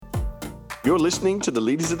You're listening to the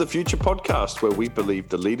Leaders of the Future podcast, where we believe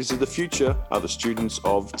the leaders of the future are the students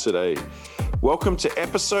of today. Welcome to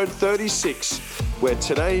episode 36, where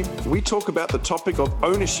today we talk about the topic of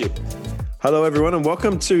ownership. Hello, everyone, and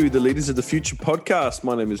welcome to the Leaders of the Future podcast.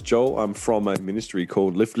 My name is Joel. I'm from a ministry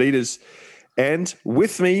called Lift Leaders. And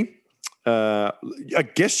with me, I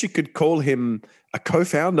guess you could call him a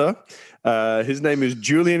co-founder. His name is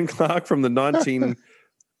Julian Clark from the 19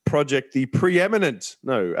 Project, the preeminent.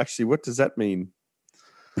 No, actually, what does that mean?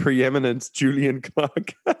 Preeminent Julian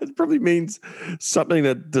Clark. It probably means something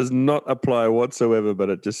that does not apply whatsoever, but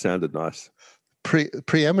it just sounded nice.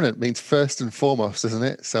 Preeminent means first and foremost, isn't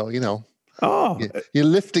it? So, you know, you're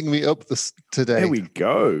lifting me up today. There we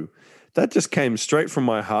go. That just came straight from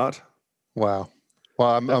my heart. Wow.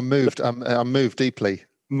 Well, I'm moved. I'm moved deeply.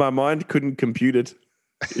 My mind couldn't compute it.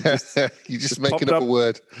 You're just making up a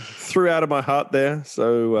word. Threw out of my heart there.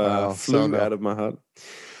 So flew out of my heart.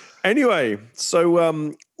 Anyway,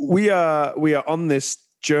 so we are on this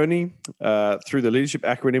journey through the leadership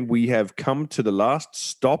acronym. We have come to the last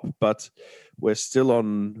stop, but we're still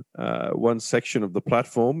on one section of the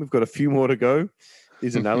platform. We've got a few more to go.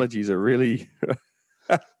 These analogies are really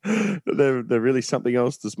they're really something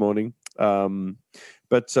else this morning.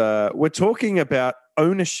 But we're talking about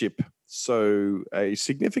ownership. So a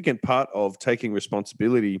significant part of taking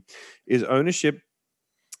responsibility is ownership.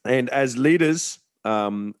 And as leaders,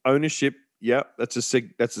 ownership, that's a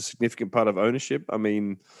significant part of ownership. I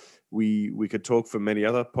mean, we could talk for many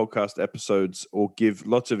other podcast episodes or give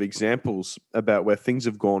lots of examples about where things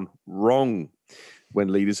have gone wrong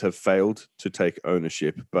when leaders have failed to take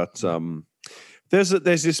ownership. But there's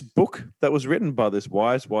this book that was written by this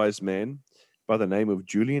wise man by the name of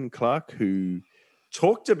Julian Clark, who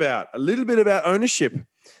talked about a little bit about ownership.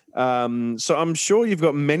 So I'm sure you've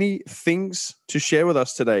got many things to share with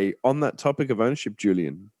us today on that topic of ownership,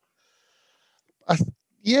 Julian. I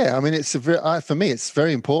mean, for me, it's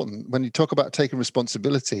very important. When you talk about taking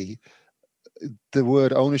responsibility, the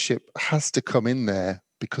word ownership has to come in there,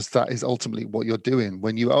 because that is ultimately what you're doing.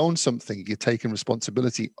 When you own something, you're taking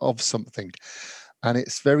responsibility of something. And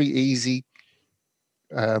it's very easy.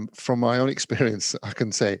 From my own experience, I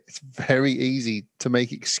can say it's very easy to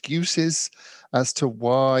make excuses as to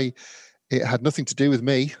why it had nothing to do with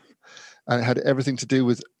me and it had everything to do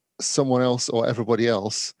with someone else or everybody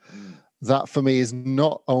else. That for me is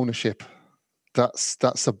not ownership.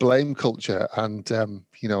 That's a blame culture, and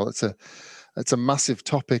it's a massive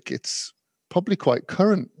topic. It's probably quite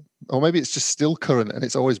current, or maybe it's just still current and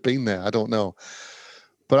it's always been there. I don't know.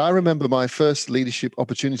 But I remember my first leadership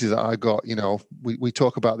opportunity that I got. You know, we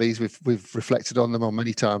talk about these. We've reflected on them on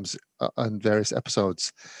many times on various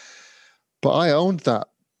episodes. But I owned that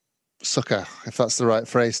sucker, if that's the right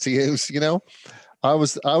phrase to use. You know, I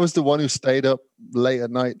was the one who stayed up late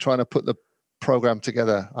at night trying to put the program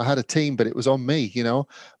together. I had a team, but it was on me. You know,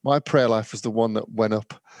 my prayer life was the one that went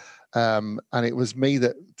up, and it was me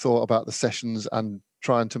that thought about the sessions and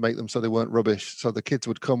trying to make them so they weren't rubbish. So the kids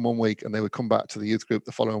would come one week and they would come back to the youth group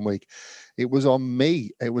the following week. It was on me.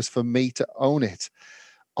 It was for me to own it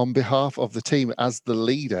on behalf of the team as the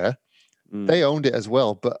leader. They owned it as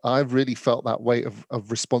well, but I've really felt that weight of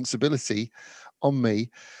responsibility on me.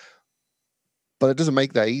 But it doesn't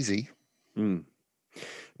make that easy.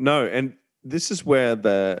 No, and this is where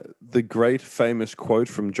the great famous quote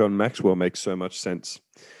from John Maxwell makes so much sense,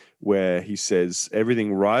 where he says,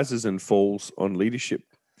 everything rises and falls on leadership.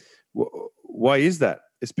 Why is that?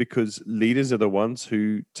 It's because leaders are the ones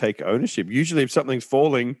who take ownership. Usually if something's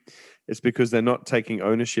falling, it's because they're not taking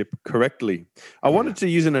ownership correctly. I wanted to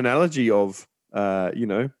use an analogy of, a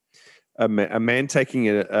man taking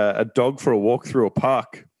a dog for a walk through a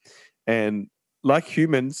park. And like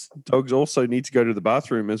humans, dogs also need to go to the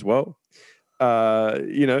bathroom as well.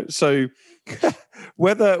 So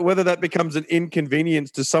whether that becomes an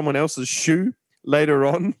inconvenience to someone else's shoe later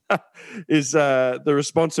on is the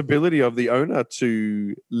responsibility of the owner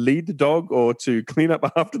to lead the dog or to clean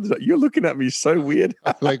up after the dog. You're looking at me so weird.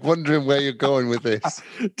 Like wondering where you're going with this.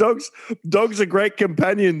 Dogs are great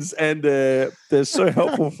companions, and they're so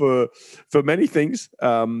helpful for many things.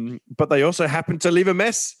 But they also happen to leave a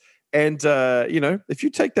mess. And, if you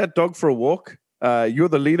take that dog for a walk, you're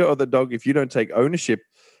the leader of the dog. If you don't take ownership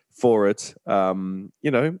for it,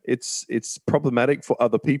 it's problematic for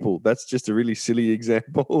other people. That's just a really silly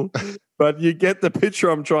example, but you get the picture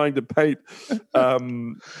I'm trying to paint.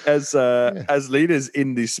 As leaders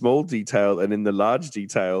in the small detail and in the large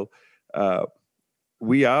detail,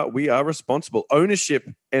 we are responsible. Ownership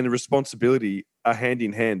and responsibility are hand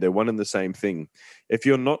in hand. They're one and the same thing. If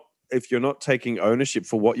you're not taking ownership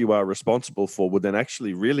for what you are responsible for, well, then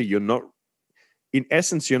actually, really, you're not. In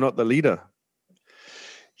essence, you're not the leader.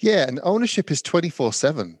 Yeah, and ownership is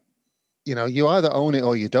 24/7. You either own it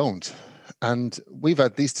or you don't. And we've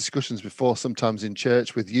had these discussions before, sometimes in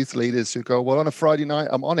church with youth leaders who go, well, on a Friday night,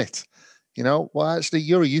 I'm on it. Well, actually,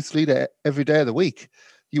 you're a youth leader every day of the week.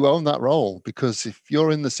 You own that role, because if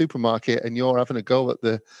you're in the supermarket and you're having a go at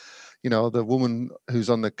the woman who's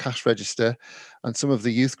on the cash register, and some of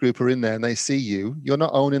the youth group are in there and they see you, you're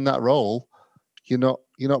not owning that role. You're not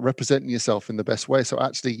representing yourself in the best way. So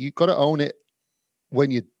actually, you've got to own it when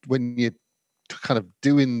you're kind of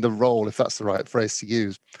doing the role, if that's the right phrase to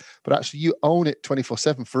use. But actually, you own it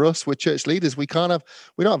 24/7. For us, we're church leaders. We don't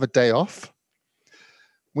have a day off.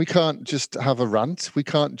 We can't just have a rant. We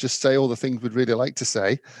can't just say all the things we'd really like to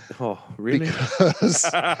say. Oh, really? Because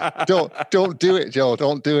don't do it, Joel.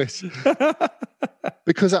 Don't do it.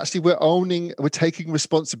 Because actually we're taking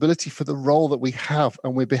responsibility for the role that we have,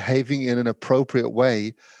 and we're behaving in an appropriate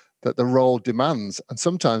way that the role demands. And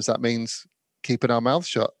sometimes that means keeping our mouths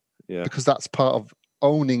shut. Yeah. Because that's part of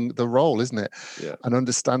owning the role, isn't it? Yeah. And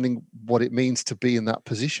understanding what it means to be in that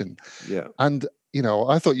position. Yeah. And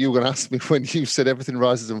I thought you were going to ask me, when you said everything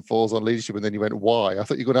rises and falls on leadership, and then you went, why? I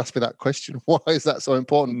thought you were going to ask me that question. Why is that so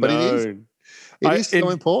important? But it is so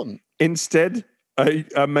important. Instead,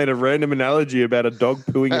 I made a random analogy about a dog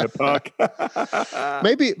pooing in a park.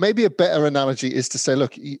 Maybe a better analogy is to say,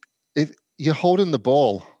 look, if you're holding the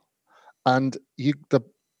ball, and I used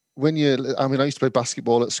to play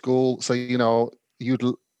basketball at school, so you'd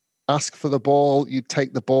ask for the ball, you'd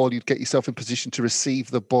take the ball, you'd get yourself in position to receive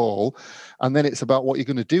the ball, and then it's about what you're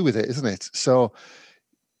going to do with it, isn't it? So,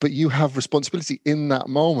 but you have responsibility in that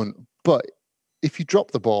moment. But if you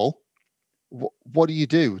drop the ball, what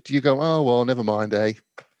do? Do you go, oh, well, never mind,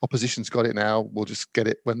 opposition's got it now, we'll just get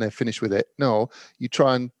it when they're finished with it? No, you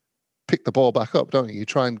try and pick the ball back up, don't you? You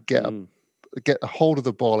try and get a hold of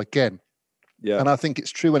the ball again. Yeah. And I think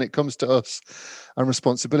it's true when it comes to us and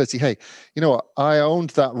responsibility. Hey, you know what? I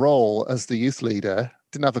owned that role as the youth leader.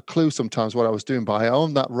 Didn't have a clue sometimes what I was doing, but I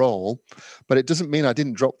owned that role. But it doesn't mean I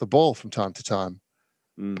didn't drop the ball from time to time.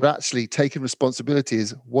 But actually taking responsibility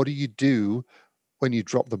is, what do you do when you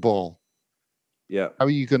drop the ball? Yeah. How are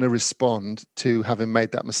you going to respond to having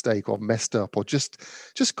made that mistake, or messed up, or just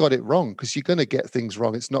got it wrong? Because you're going to get things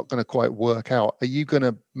wrong. It's not going to quite work out. Are you going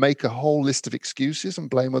to make a whole list of excuses and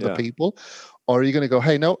blame other people? Or are you going to go,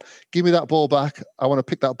 hey, no, give me that ball back. I want to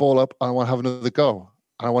pick that ball up. I want to have another go.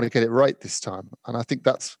 And I want to get it right this time. And I think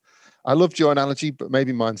I loved your analogy, but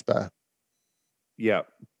maybe mine's better. Yeah.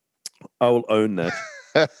 I will own that.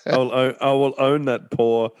 I will own that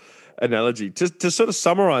poor analogy. To sort of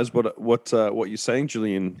summarize what you're saying,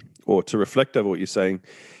 Julian, or to reflect over what you're saying,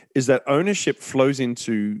 is that ownership flows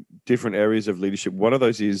into different areas of leadership. One of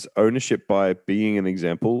those is ownership by being an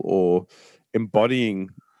example or embodying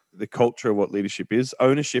the culture of what leadership is.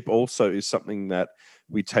 Ownership also is something that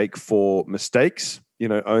we take for mistakes,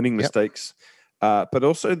 owning mistakes. But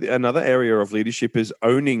also another area of leadership is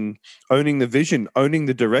owning the vision, owning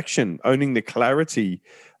the direction, owning the clarity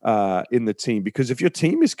in the team. Because if your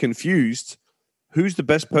team is confused, who's the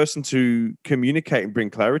best person to communicate and bring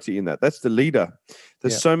clarity in that? That's the leader.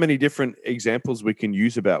 There's so many different examples we can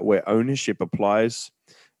use about where ownership applies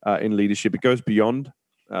in leadership. It goes beyond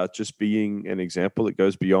just being an example. It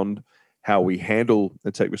goes beyond how we handle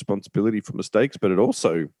and take responsibility for mistakes. But it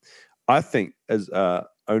also, I think, as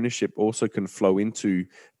ownership also can flow into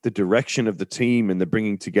the direction of the team and the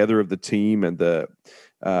bringing together of the team and the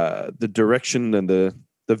direction and the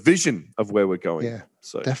vision of where we're going. Yeah,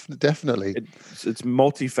 so definitely. It's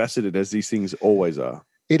multifaceted, as these things always are.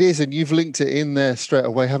 It is, and you've linked it in there straight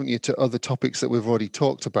away, haven't you, to other topics that we've already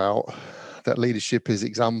talked about, that leadership is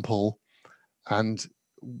example, and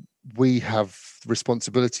we have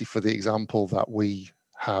responsibility for the example that we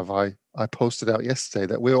have. I posted out yesterday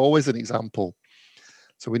that we're always an example.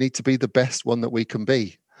 So we need to be the best one that we can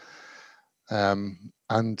be.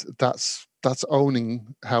 And that's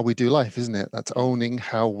owning how we do life, isn't it? That's owning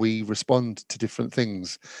how we respond to different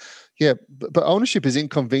things. Yeah, but ownership is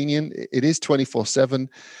inconvenient. It is 24/7.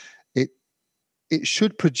 It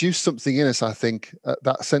should produce something in us, I think,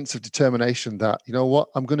 that sense of determination that, you know what,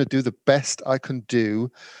 I'm going to do the best I can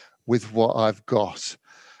do with what I've got.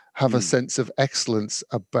 Have a sense of excellence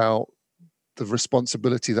about the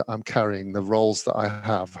responsibility that I'm carrying, the roles that I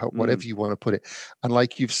have, whatever you want to put it. And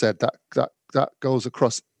like you've said, that goes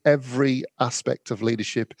across every aspect of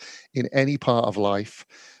leadership in any part of life,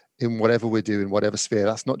 in whatever we're doing, whatever sphere.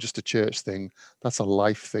 That's not just a church thing. That's a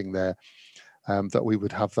life thing there, that we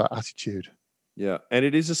would have that attitude. Yeah. And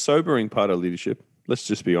it is a sobering part of leadership. Let's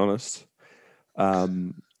just be honest.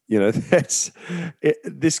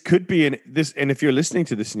 This could be and if you're listening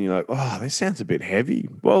to this and you're like, oh, this sounds a bit heavy.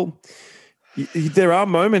 Well, There are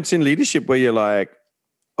moments in leadership where you're like,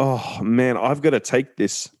 oh man, I've got to take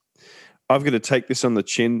this. I've got to take this on the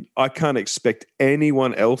chin. I can't expect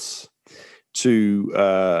anyone else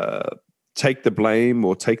to take the blame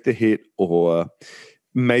or take the hit or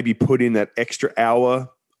maybe put in that extra hour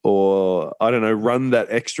or, I don't know, run that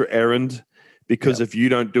extra errand because if you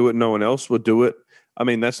don't do it, no one else will do it. I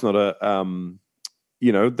mean, that's not a,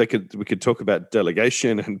 we could talk about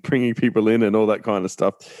delegation and bringing people in and all that kind of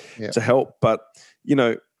stuff to help. But,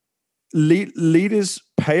 leaders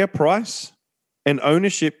pay a price. And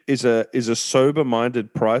ownership is a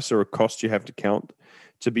sober-minded price or a cost you have to count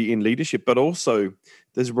to be in leadership. But also,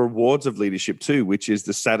 there's rewards of leadership too, which is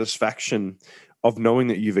the satisfaction of knowing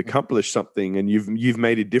that you've accomplished something and you've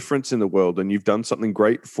made a difference in the world and you've done something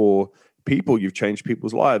great for people. You've changed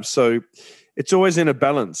people's lives. So it's always in a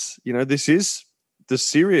balance. This is the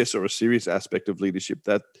serious aspect of leadership,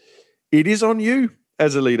 that it is on you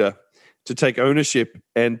as a leader to take ownership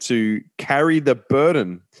and to carry the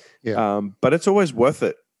burden. Yeah. But it's always worth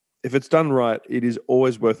it. If it's done right, it is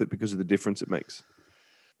always worth it because of the difference it makes.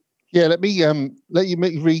 Yeah, let me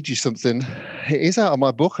read you something. It is out of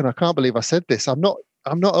my book, and I can't believe I said this. I'm not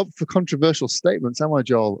up for controversial statements, am I,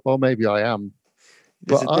 Joel? Or maybe I am.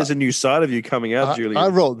 There's a new side of you coming out, Julian. I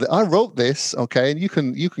wrote this, okay, and you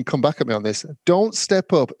can come back at me on this. Don't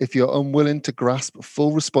step up if you're unwilling to grasp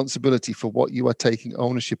full responsibility for what you are taking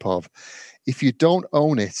ownership of. If you don't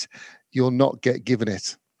own it, you'll not get given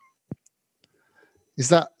it. Is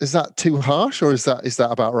that too harsh, or is that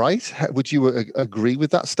about right? Would you agree with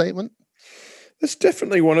that statement? It's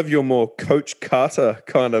definitely one of your more Coach Carter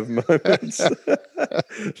kind of moments.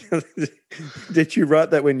 Did you write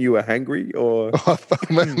that when you were hangry, or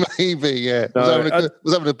maybe? Yeah, no,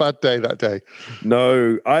 was having a bad day that day.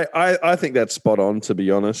 No, I think that's spot on. To be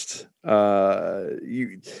honest,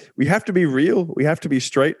 we have to be real. We have to be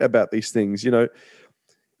straight about these things.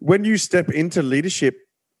 When you step into leadership,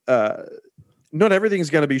 not everything is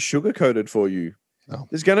going to be sugar-coated for you. No.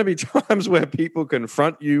 There's going to be times where people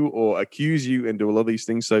confront you or accuse you and do a lot of these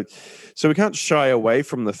things. So we can't shy away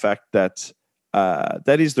from the fact that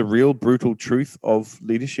that is the real brutal truth of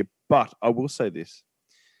leadership. But I will say this: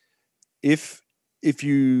 if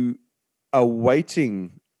you are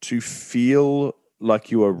waiting to feel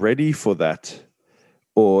like you are ready for that,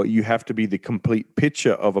 or you have to be the complete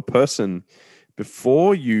picture of a person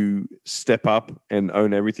before you step up and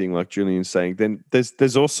own everything, like Julian's saying, then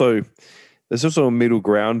there's also a middle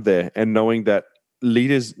ground there, and knowing that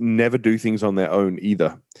leaders never do things on their own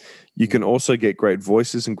either. You can also get great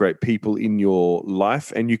voices and great people in your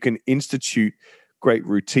life, and you can institute great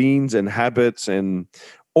routines and habits and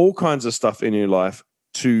all kinds of stuff in your life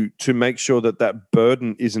to make sure that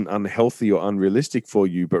burden isn't unhealthy or unrealistic for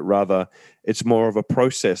you, but rather it's more of a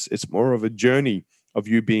process. It's more of a journey of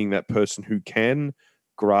you being that person who can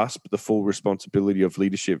grasp the full responsibility of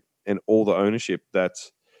leadership and all the ownership that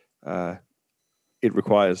it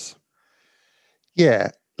requires.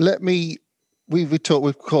 Yeah,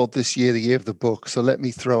 we've called this year the year of the book. So let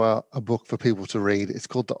me throw out a book for people to read. It's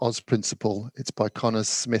called The Oz Principle. It's by Connors,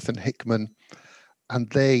 Smith and Hickman. And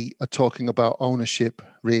they are talking about ownership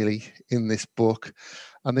really in this book.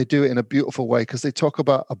 And they do it in a beautiful way because they talk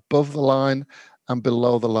about above the line and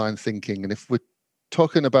below the line thinking. And if we're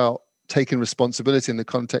talking about taking responsibility in the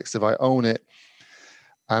context of I own it,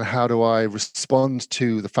 and how do I respond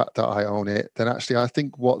to the fact that I own it, then actually I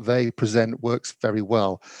think what they present works very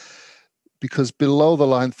well. Because below the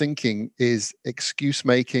line thinking is excuse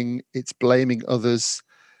making, it's blaming others,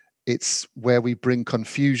 it's where we bring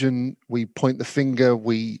confusion, we point the finger,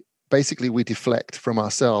 we deflect from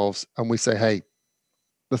ourselves and we say, hey,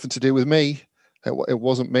 nothing to do with me, it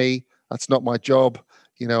wasn't me, that's not my job,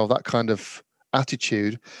 that kind of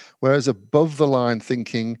attitude. Whereas above the line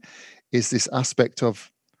thinking is this aspect of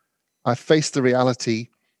I face the reality,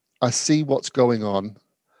 I see what's going on,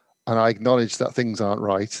 and I acknowledge that things aren't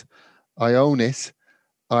right. I own it.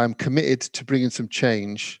 I'm committed to bringing some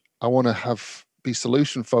change. I want to be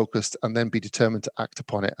solution focused and then be determined to act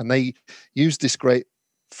upon it. And they use this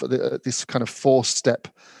this kind of 4-step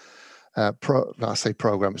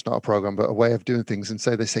program. It's not a program, but a way of doing things. And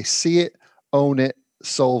they say, see it, own it,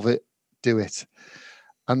 solve it, do it.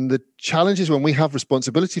 And the challenge is when we have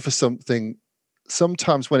responsibility for something,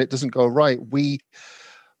 sometimes when it doesn't go right, we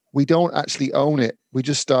don't actually own it. We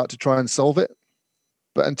just start to try and solve it.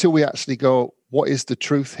 But until we actually go, what is the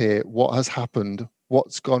truth here? What has happened?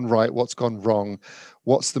 What's gone right? What's gone wrong?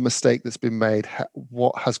 What's the mistake that's been made?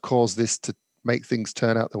 What has caused this to make things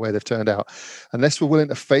turn out the way they've turned out? Unless we're willing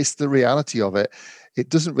to face the reality of it, it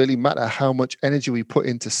doesn't really matter how much energy we put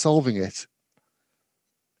into solving it.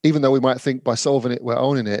 Even though we might think by solving it, we're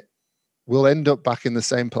owning it, we'll end up back in the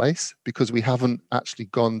same place because we haven't actually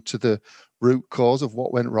gone to the root cause of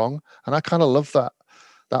what went wrong. And I kind of love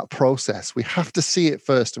that process. We have to see it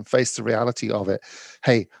first and face the reality of it.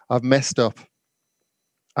 Hey, I've messed up.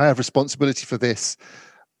 I have responsibility for this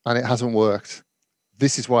and it hasn't worked.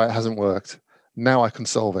 This is why it hasn't worked. Now I can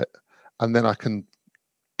solve it. And then I can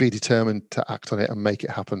be determined to act on it and make it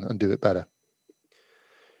happen and do it better.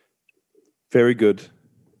 Very good.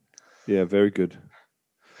 Yeah, very good.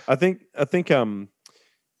 I think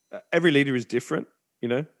every leader is different. You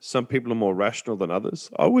know, some people are more rational than others.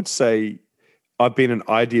 I would say I've been an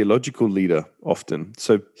ideological leader often.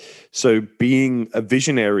 So being a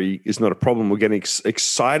visionary is not a problem. We're getting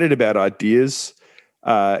excited about ideas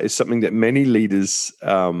is something that many leaders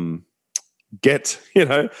get, you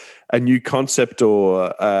know, a new concept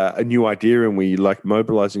or a new idea, and we like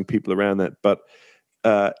mobilizing people around that. But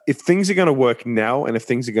if things are going to work now and if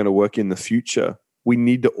things are going to work in the future, we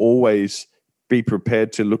need to always be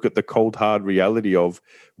prepared to look at the cold, hard reality of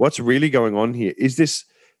what's really going on here. Is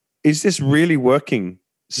this really working?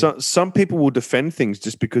 So, some people will defend things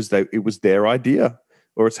just because it was their idea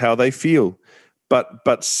or it's how they feel,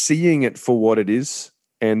 but seeing it for what it is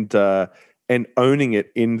and owning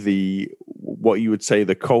it in what you would say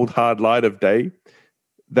the cold, hard light of day,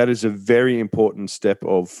 that is a very important step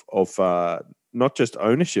of not just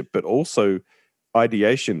ownership, but also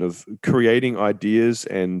ideation, of creating ideas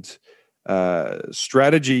and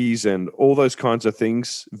strategies and all those kinds of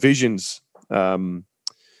things, visions,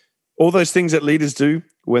 all those things that leaders do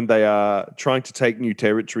when they are trying to take new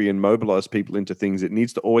territory and mobilize people into things. It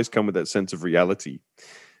needs to always come with that sense of reality.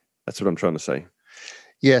 That's what I'm trying to say.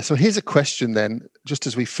 Yeah. So here's a question then, just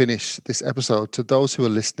as we finish this episode, to those who are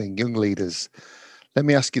listening, young leaders. Let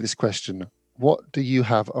me ask you this question. What do you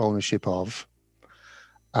have ownership of?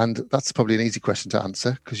 And that's probably an easy question to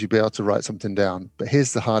answer because you'll be able to write something down. But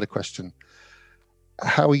here's the harder question.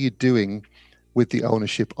 How are you doing with the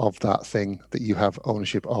ownership of that thing that you have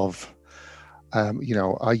ownership of?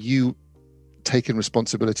 Are you taking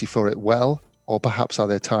responsibility for it well? Or perhaps are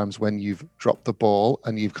there times when you've dropped the ball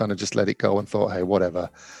and you've kind of just let it go and thought, hey, whatever.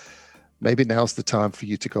 Maybe now's the time for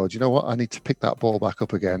you to go, do you know what? I need to pick that ball back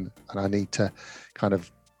up again. And I need to kind of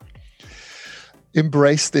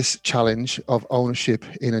embrace this challenge of ownership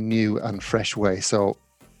in a new and fresh way. So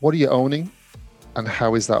what are you owning and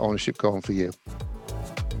how is that ownership going for you?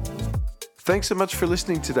 Thanks so much for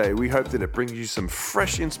listening today. We hope that it brings you some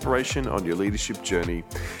fresh inspiration on your leadership journey.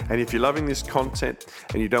 And if you're loving this content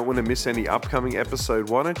and you don't want to miss any upcoming episode,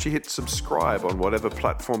 why don't you hit subscribe on whatever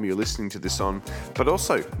platform you're listening to this on, but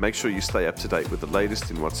also make sure you stay up to date with the latest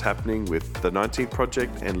in what's happening with the 19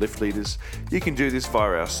 Project and Lift Leaders. You can do this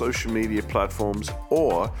via our social media platforms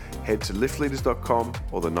or head to liftleaders.com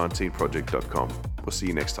or the19project.com. We'll see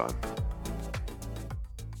you next time.